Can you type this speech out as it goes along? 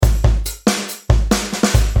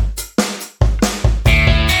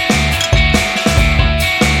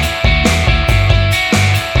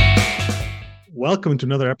welcome to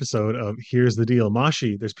another episode of Here's the Deal.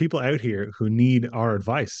 Mashi, there's people out here who need our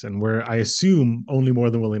advice, and we're, I assume, only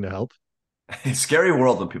more than willing to help. It's a scary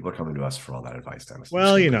world when people are coming to us for all that advice, Dennis. I'm just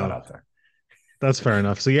Well, going to put that out there. that's fair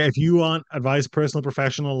enough. So, yeah, if you want advice, personal,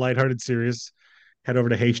 professional, lighthearted, serious, head over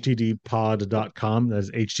to htdpod.com.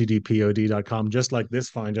 That's htdpod.com, just like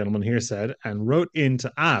this fine gentleman here said, and wrote in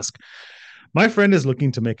to ask. My friend is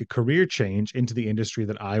looking to make a career change into the industry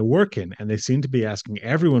that I work in, and they seem to be asking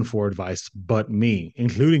everyone for advice but me,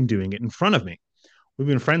 including doing it in front of me. We've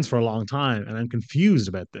been friends for a long time, and I'm confused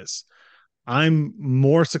about this. I'm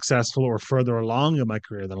more successful or further along in my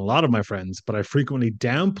career than a lot of my friends, but I frequently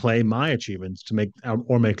downplay my achievements to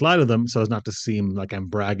make light of them so as not to seem like I'm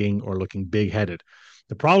bragging or looking big-headed.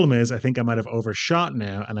 The problem is, I think I might have overshot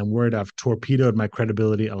now, and I'm worried I've torpedoed my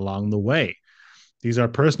credibility along the way. These are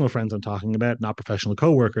personal friends I'm talking about, not professional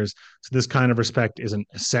coworkers. So this kind of respect isn't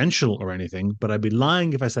essential or anything, but I'd be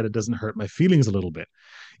lying if I said it doesn't hurt my feelings a little bit.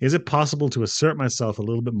 Is it possible to assert myself a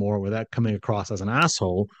little bit more without coming across as an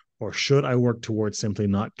asshole, or should I work towards simply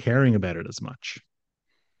not caring about it as much?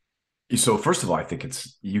 So, first of all, I think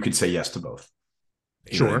you could say yes to both.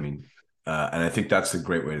 You know what I Sure. mean? And I think that's a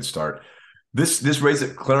great way to start. This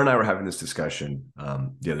raises Claire and I were having this discussion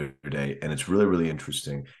the other day, and it's really, really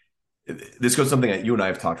interesting. This goes something that you and I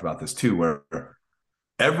have talked about this too, where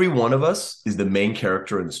every one of us is the main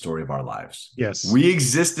character in the story of our lives. Yes. We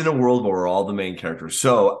exist in a world where we're all the main characters.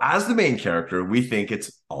 So, as the main character, we think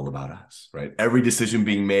it's all about us, right? Every decision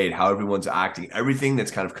being made, how everyone's acting, everything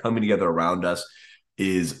that's kind of coming together around us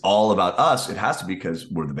is all about us. It has to be because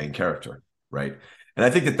we're the main character, right? And I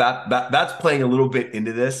think that's playing a little bit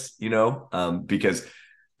into this, because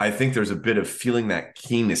I think there's a bit of feeling that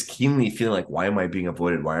keenly feeling like, why am I being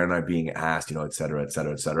avoided? Why aren't I being asked? Et cetera, et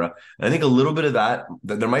cetera, et cetera. And I think a little bit of that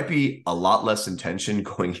there might be a lot less intention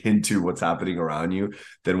going into what's happening around you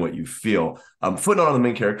than what you feel. Footnote on the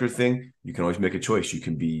main character thing, you can always make a choice. You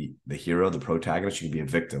can be the hero, the protagonist. You can be a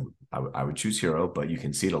victim. I would choose hero, but you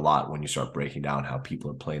can see it a lot when you start breaking down how people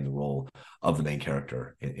are playing the role of the main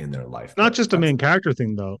character in their life. Not But just a that's main character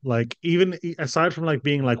thing though. Like even aside from like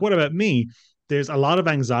being like, what about me? There's a lot of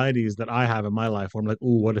anxieties that I have in my life where I'm like,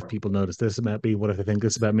 oh, what if people notice this about me? What if they think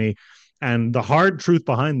this about me? And the hard truth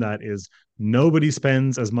behind that is nobody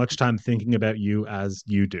spends as much time thinking about you as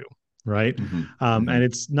you do. Right. mm-hmm, And mm-hmm.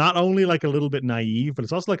 it's not only like a little bit naive, but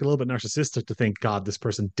it's also like a little bit narcissistic to think, God, this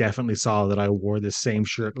person definitely saw that I wore this same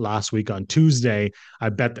shirt last week on Tuesday. I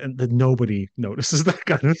bet that nobody notices that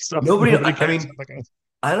kind of stuff. Nobody. Nobody I cares mean, about that kind of stuff.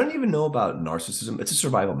 I don't even know about narcissism. It's a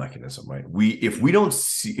survival mechanism, right? If we don't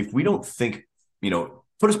think,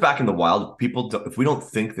 put us back in the wild. If we don't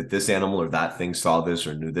think that this animal or that thing saw this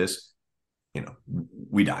or knew this,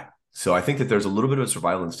 we die. So I think that there's a little bit of a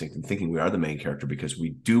survival instinct in thinking we are the main character because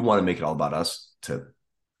we do want to make it all about us to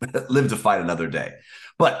live to fight another day.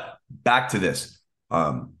 But back to this.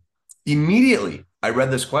 Immediately, I read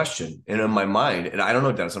this question and in my mind, and I don't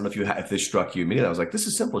know, Dennis, I don't know if this struck you immediately. I was like, this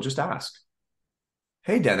is simple. Just ask.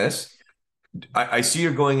 Hey, Dennis, I see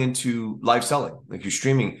you're going into live selling, like you're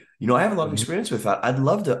streaming. I have a lot of Mhm. experience with that. I'd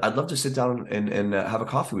love to sit down and have a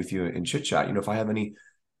coffee with you and chit chat. If I have any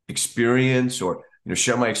experience or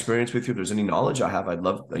share my experience with you, if there's any knowledge I have, I'd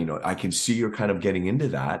love. I can see you're kind of getting into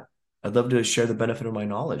that. I'd love to share the benefit of my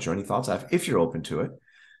knowledge or any thoughts I have if you're open to it.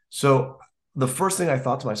 So the first thing I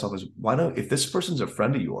thought to myself is, why don't if this person's a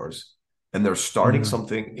friend of yours and they're starting Mhm.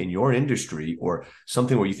 something in your industry or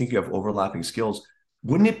something where you think you have overlapping skills,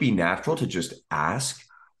 wouldn't it be natural to just ask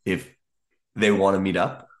if they want to meet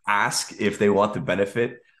up? Ask if they want the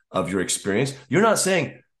benefit of your experience. You're not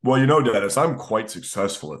saying, well, Dennis, I'm quite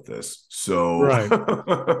successful at this. So Right.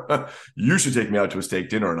 you should take me out to a steak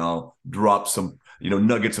dinner and I'll drop some,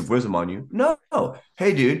 nuggets of wisdom on you. No.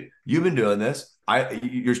 Hey, dude, you've been doing this.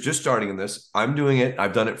 You're just starting in this. I'm doing it.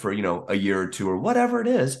 I've done it for, a year or two or whatever it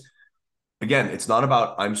is. Again, it's not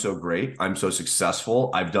about I'm so great, I'm so successful,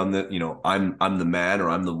 I've done that, I'm the man or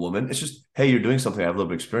I'm the woman. It's just, hey, you're doing something, I have a little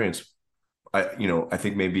bit of experience. I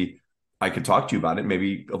think maybe I could talk to you about it,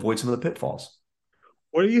 maybe avoid some of the pitfalls.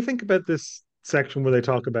 What do you think about this section where they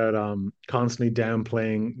talk about constantly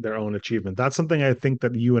downplaying their own achievement? That's something I think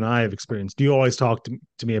that you and I have experienced. You always talk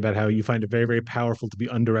to me about how you find it very, very powerful to be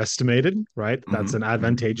underestimated, right? That's an Mm-hmm, mm-hmm.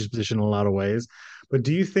 advantageous position in a lot of ways. But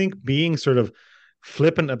do you think being sort of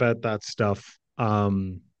flippant about that stuff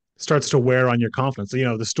starts to wear on your confidence?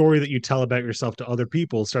 The story that you tell about yourself to other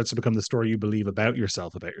people starts to become the story you believe about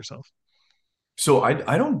yourself, about yourself. So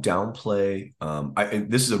I don't downplay.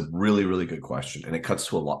 This is a really, really good question, and it cuts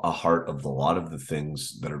to a heart of a lot of the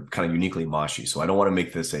things that are kind of uniquely Mashi. So I don't want to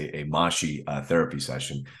make this a Mashi therapy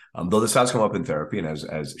session, though this has come up in therapy. And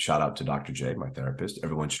as shout out to Dr. J, my therapist,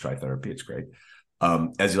 everyone should try therapy. It's great.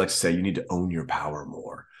 As you like to say, you need to own your power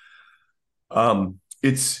more.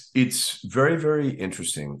 It's very, very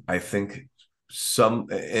interesting. I think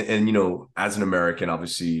and you know, as an American,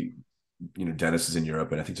 obviously, you know, Dennis is in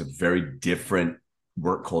Europe, and I think it's a very different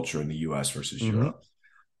work culture in the US versus Hmm. Europe.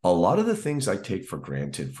 A lot of the things I take for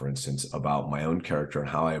granted, for instance, about my own character and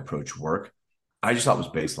how I approach work, I just thought was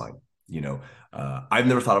baseline. You know, I've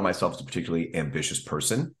never thought of myself as a particularly ambitious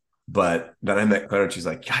person, but then I met Claire and she's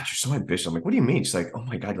like, God, you're so ambitious. I'm like, what do you mean? She's like, oh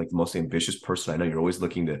my God, like the most ambitious person I know. You're always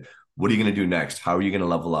looking to, what are you going to do next? How are you going to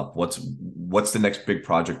level up? What's the next big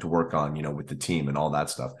project to work on, you know, with the team and all that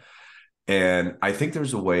stuff. And I think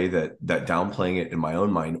there's a way that downplaying it in my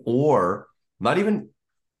own mind, or not even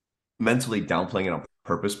mentally downplaying it on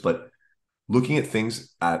purpose, but looking at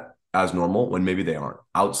things as normal when maybe they aren't,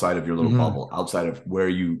 outside of your little Hmm. bubble, outside of where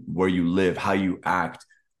you live, how you act,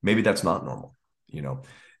 maybe that's not normal, you know.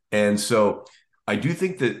 And so I do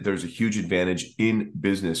think that there's a huge advantage in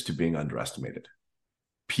business to being underestimated.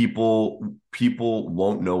 People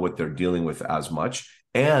won't know what they're dealing with as much,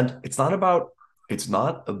 and it's not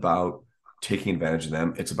about taking advantage of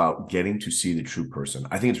them. It's about getting to see the true person.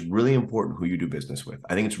 I think it's really important who you do business with.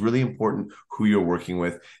 I think it's really important who you're working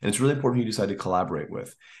with, and it's really important who you decide to collaborate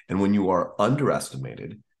with. And when you are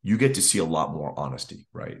underestimated, you get to see a lot more honesty,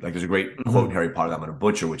 right? Like there's a great quote in Hmm. Harry Potter that I'm going to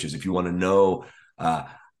butcher, which is, if you want to know uh,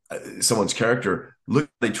 someone's character, look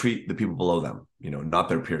how they treat the people below them, you know, not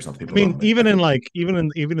their peers, not the I people above mean, them. I even in think. like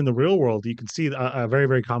even in the real world, you can see a very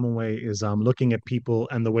very common way is looking at people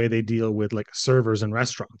and the way they deal with like servers in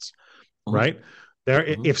restaurants, Mhm, right? There,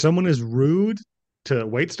 mhm, if someone is rude to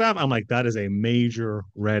wait staff, I'm like, that is a major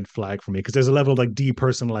red flag for me because there's a level of like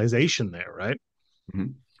depersonalization there, right?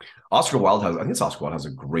 mhm. I think it's Oscar Wilde has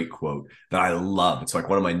a great quote that I love. It's like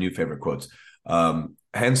one of my new favorite quotes.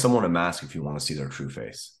 Hand someone a mask if you want to see their true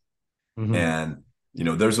face. Hmm. And, you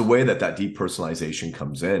know, there's a way that depersonalization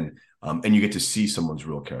comes in, and you get to see someone's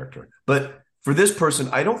real character. But for this person,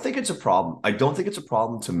 I don't think it's a problem. I don't think it's a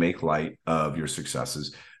problem to make light of your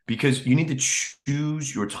successes, because you need to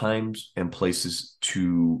choose your times and places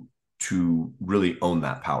to really own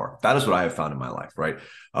that power. That is what I have found in my life, right?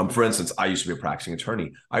 For instance, I used to be a practicing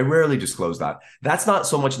attorney. I rarely disclose that. That's not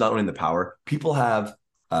so much not owning the power. People have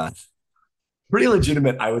pretty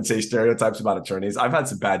legitimate, I would say, stereotypes about attorneys. I've had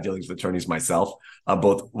some bad dealings with attorneys myself,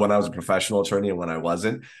 both when I was a professional attorney and when I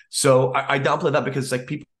wasn't. So I downplay that because like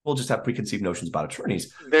people just have preconceived notions about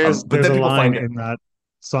attorneys. But There's then a people line find it. in that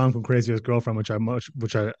song from Crazy Ex-Girlfriend,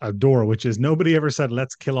 which I adore, which is nobody ever said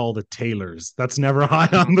let's kill all the tailors. That's never high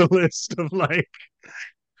on the list of like.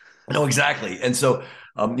 No, exactly. And so,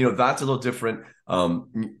 you know, that's a little different.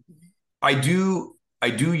 I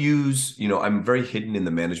do use, you know, I'm very hidden in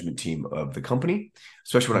the management team of the company,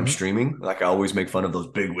 especially when I'm Mhm. streaming. Like I always make fun of those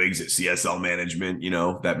big wigs at CSL management, you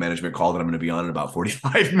know, that management call that I'm going to be on in about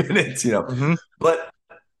 45 minutes, you know. Mhm. But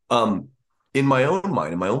um, in my own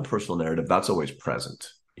mind, in my own personal narrative, that's always present.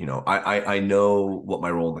 You know, I know what my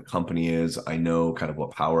role in the company is. I know kind of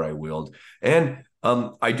what power I wield, and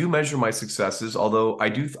I do measure my successes. Although I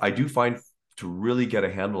do find, to really get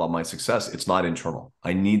a handle on my success, it's not internal.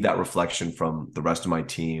 I need that reflection from the rest of my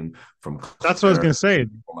team, from That's what I was going to Claire, say.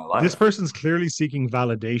 from my This life. person's clearly seeking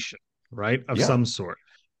validation, right, of Yeah. some sort,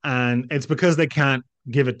 and it's because they can't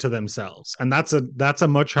give it to themselves, and that's a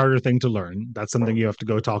much harder thing to learn. That's something you have to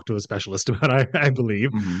go talk to a specialist about, I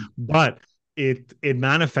believe, Mm-hmm. but it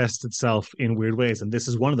manifests itself in weird ways, and this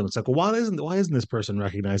is one of them. It's like, well, why isn't this person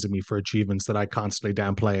recognizing me for achievements that I constantly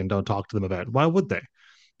downplay and don't talk to them about? Why would they? And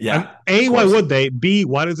Yeah. Of A, why course. would they? B,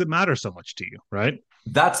 why does it matter so much to you, right?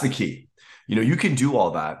 That's the key. You know, you can do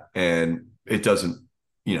all that and it doesn't,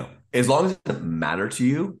 you know, as long as it doesn't matter to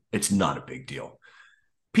you, it's not a big deal.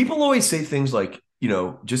 People always say things like, you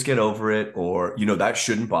know, just get over it, or, you know, that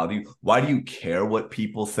shouldn't bother you. Why do you care what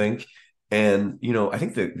people think? And, you know, I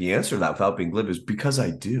think the answer to that, without being glib, is because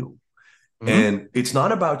I do. Mm-hmm. And it's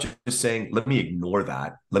not about just saying, let me ignore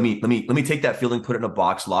that. Let me take that feeling, put it in a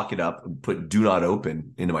box, lock it up, and put do not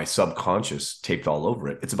open into my subconscious, taped all over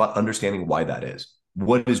it. It's about understanding why that is.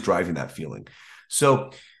 What is driving that feeling?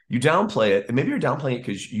 So you downplay it, and maybe you're downplaying it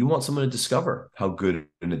because you want someone to discover how good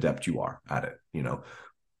and adept you are at it. You know,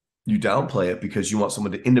 you downplay it because you want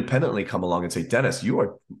someone to independently come along and say, Dennis, you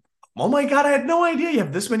are, oh my God, I had no idea you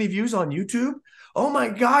have this many views on YouTube. Oh my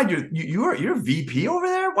God, you're VP over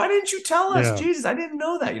there. Why didn't you tell us? Yeah. Jesus, I didn't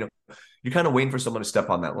know that. You know, you're kind of waiting for someone to step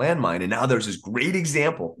on that landmine. And now there's this great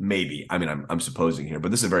example, maybe. I mean, I'm supposing here,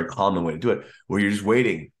 but this is a very common way to do it, where you're just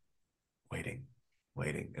waiting, waiting,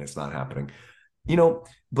 waiting, and it's not happening. You know,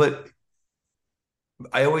 but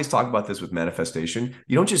I always talk about this with manifestation.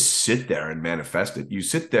 You don't just sit there and manifest it. You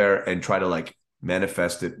sit there and try to like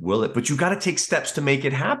manifest it, will it, but you got to take steps to make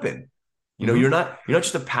it happen. You know, Mhm. you're not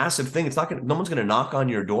just a passive thing. It's not gonna, no one's gonna knock on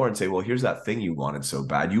your door and say, well, here's that thing you wanted so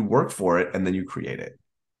bad. You work for it and then you create it.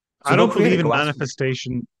 So I go don't create believe it. in Go ask.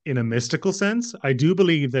 manifestation in a mystical sense. I do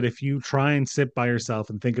believe that if you try and sit by yourself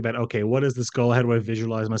and think about, okay, what is this goal? How do I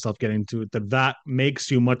visualize myself getting to it? That makes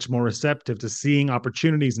you much more receptive to seeing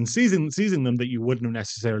opportunities and seizing them that you wouldn't have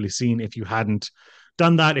necessarily seen if you hadn't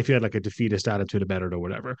done that, if you had like a defeatist attitude about it or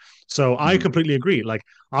whatever. So I Mhm. completely agree. Like,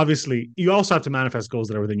 obviously, you also have to manifest goals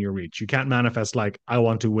that are within your reach. You can't manifest like, I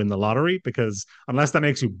want to win the lottery, because unless that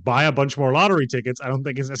makes you buy a bunch more lottery tickets, I don't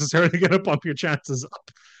think it's necessarily going to bump your chances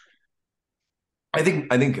up. I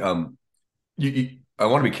think I want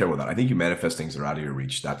to be careful with that. I think you manifest things that are out of your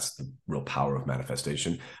reach. That's the real power of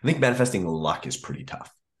manifestation. I think manifesting luck is pretty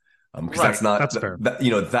tough. Because Right. that's not That's fair. that's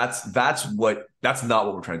not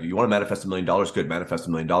what we're trying to do. You want to manifest $1 million, good, manifest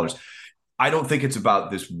 $1 million. I don't think it's about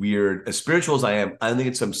this weird, as spiritual as I am, I don't think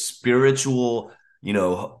it's some spiritual,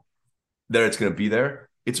 that it's going to be there.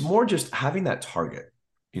 It's more just having that target,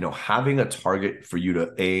 having a target for you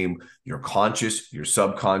to aim your conscious, your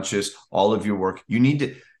subconscious, all of your work. You need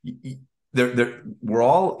to, we're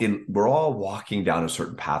all walking down a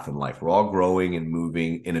certain path in life. We're all growing and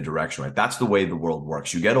moving in a direction, right? That's the way the world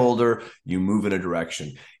works. You get older, you move in a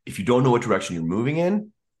direction. If you don't know what direction you're moving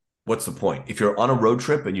in, what's the point? If you're on a road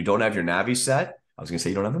trip and you don't have your Navi set, I was going to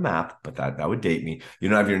say you don't have a map, but that would date me. You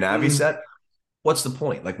don't have your Navi Mm. set. What's the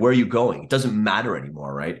point? Like, where are you going? It doesn't matter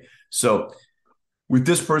anymore, right? So with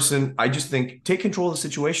this person, I just think take control of the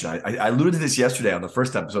situation. I alluded to this yesterday on the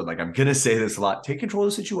first episode. Like, I'm going to say this a lot. Take control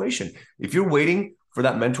of the situation. If you're waiting for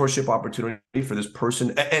that mentorship opportunity for this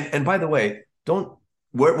person, and by the way, don't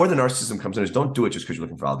where the narcissism comes in is don't do it just because you're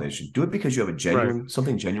looking for validation. Do it because you have a Right. genuine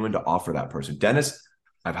something genuine to offer that person. Dennis,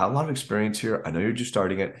 I've had a lot of experience here. I know you're just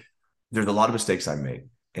starting it. There's a lot of mistakes I made.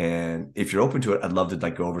 And if you're open to it, I'd love to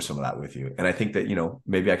like go over some of that with you. And I think that,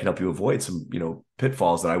 maybe I can help you avoid some,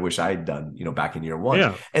 pitfalls that I wish I had done, back in year one.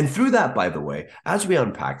 Yeah. And through that, by the way, as we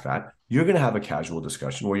unpack that, you're going to have a casual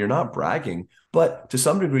discussion where you're not bragging, but to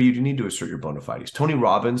some degree, you do need to assert your bona fides. Tony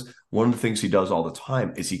Robbins, one of the things he does all the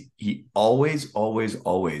time is he always, always,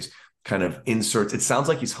 always kind of inserts, it sounds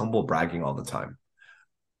like he's humble bragging all the time.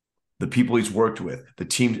 The people he's worked with, the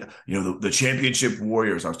team, the championship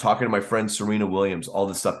warriors. I was talking to my friend Serena Williams, all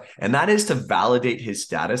this stuff. And that is to validate his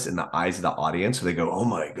status in the eyes of the audience. So they go, oh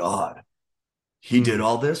my God, he did Mm.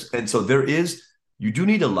 all this. And so you do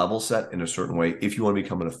need a level set in a certain way if you want to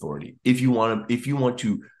become an authority. If you want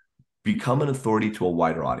to become an authority to a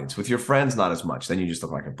wider audience. With your friends, not as much. Then you just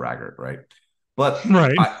look like a braggart, right? But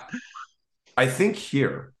Right. I think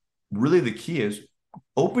here, really the key is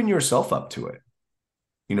open yourself up to it.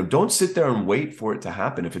 Don't sit there and wait for it to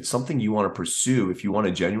happen. If it's something you want to pursue, if you want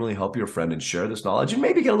to genuinely help your friend and share this knowledge and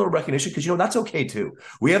maybe get a little recognition, because, that's okay too.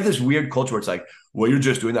 We have this weird culture where it's like, well, you're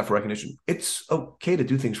just doing that for recognition. It's okay to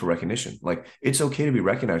do things for recognition. Like, it's okay to be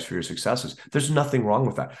recognized for your successes. There's nothing wrong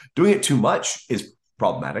with that. Doing it too much is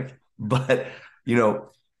problematic, but,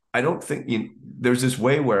 I don't think there's this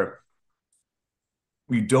way where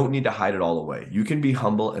you don't need to hide it all away. You can be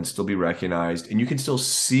humble and still be recognized, and you can still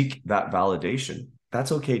seek that validation.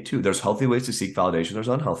 That's okay too. There's healthy ways to seek validation. There's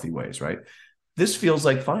unhealthy ways, right? This feels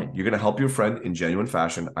like fine. You're going to help your friend in genuine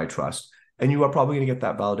fashion, I trust. And you are probably going to get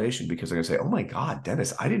that validation because they're going to say, oh my God,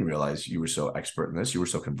 Dennis, I didn't realize you were so expert in this. You were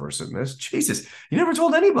so conversant in this. Jesus, you never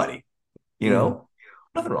told anybody, Mm.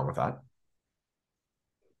 nothing wrong with that.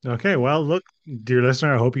 Okay. Well, look, dear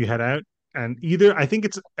listener, I hope you head out. And I think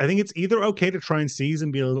it's either okay to try and seize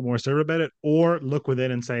and be a little bit more assertive about it, or look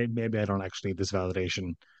within and say, maybe I don't actually need this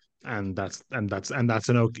validation.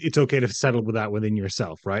 It's okay to settle with that within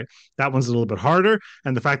yourself, right? That one's a little bit harder.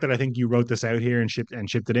 And the fact that I think you wrote this out here and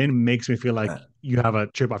shipped it in makes me feel like Uh, you have a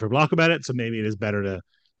chip off your block about it. So maybe it is better to,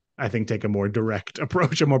 I think, take a more direct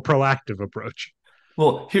approach, a more proactive approach.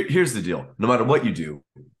 Well, here's the deal. No matter what you do,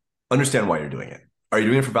 understand why you're doing it. Are you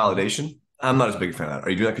doing it for validation? I'm not as big a fan of that. Are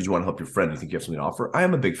you doing that because you want to help your friend? You think you have something to offer? I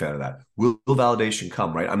am a big fan of that. Will validation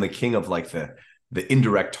come, right? I'm the king of like the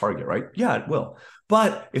indirect target, right? Yeah, it will.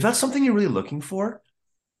 But if that's something you're really looking for,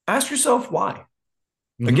 ask yourself why.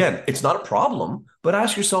 Mm-hmm. Again, it's not a problem, but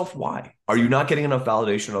ask yourself why. Are you not getting enough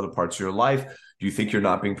validation in other parts of your life? Do you think you're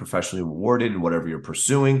not being professionally rewarded in whatever you're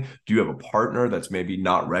pursuing? Do you have a partner that's maybe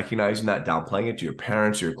not recognizing that, downplaying it to your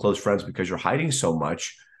parents or your close friends because you're hiding so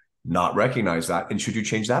much? Not recognize that. And should you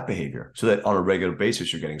change that behavior so that on a regular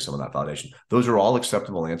basis, you're getting some of that validation? Those are all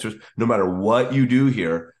acceptable answers. No matter what you do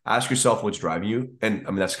here, ask yourself what's driving you. And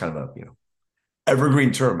I mean, that's kind of a,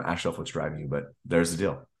 evergreen term, ask yourself what's driving you, but there's the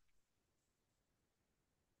deal.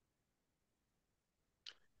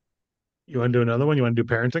 You want to do another one? You want to do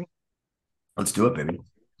parenting? Let's do it, baby.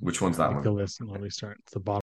 Which one's that Make the one? list and let me start. It's the bottom.